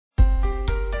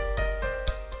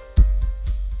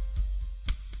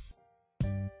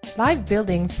Live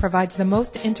Buildings provides the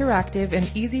most interactive and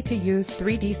easy-to-use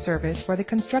 3D service for the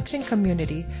construction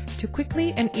community to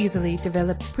quickly and easily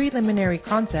develop preliminary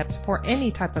concepts for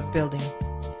any type of building.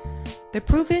 The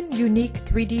proven, unique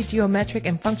 3D geometric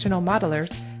and functional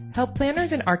modelers help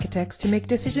planners and architects to make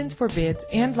decisions for bids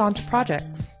and launch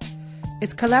projects.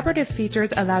 Its collaborative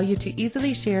features allow you to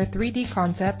easily share 3D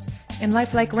concepts and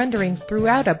lifelike renderings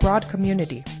throughout a broad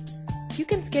community. You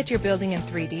can sketch your building in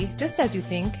 3D just as you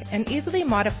think and easily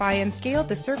modify and scale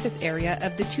the surface area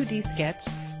of the 2D sketch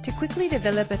to quickly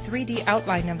develop a 3D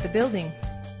outline of the building.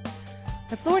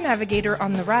 The floor navigator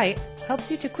on the right helps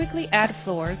you to quickly add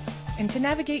floors and to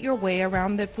navigate your way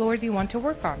around the floors you want to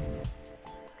work on.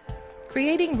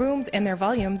 Creating rooms and their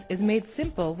volumes is made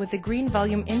simple with the green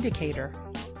volume indicator.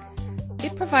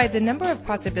 It provides a number of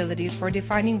possibilities for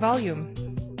defining volume.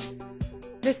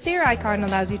 The stair icon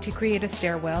allows you to create a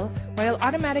stairwell while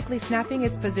automatically snapping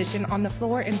its position on the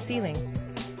floor and ceiling.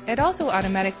 It also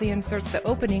automatically inserts the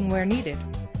opening where needed.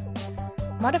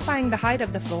 Modifying the height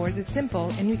of the floors is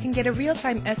simple, and you can get a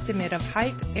real-time estimate of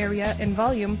height, area, and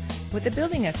volume with the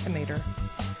building estimator.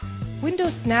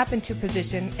 Windows snap into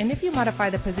position, and if you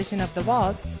modify the position of the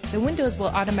walls, the windows will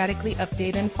automatically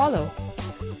update and follow.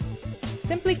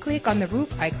 Simply click on the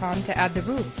roof icon to add the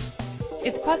roof.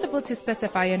 It's possible to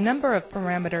specify a number of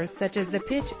parameters such as the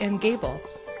pitch and gables.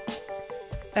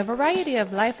 A variety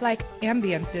of lifelike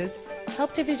ambiances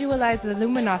help to visualize the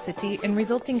luminosity and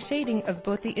resulting shading of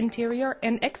both the interior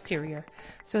and exterior,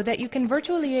 so that you can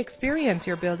virtually experience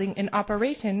your building in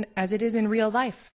operation as it is in real life.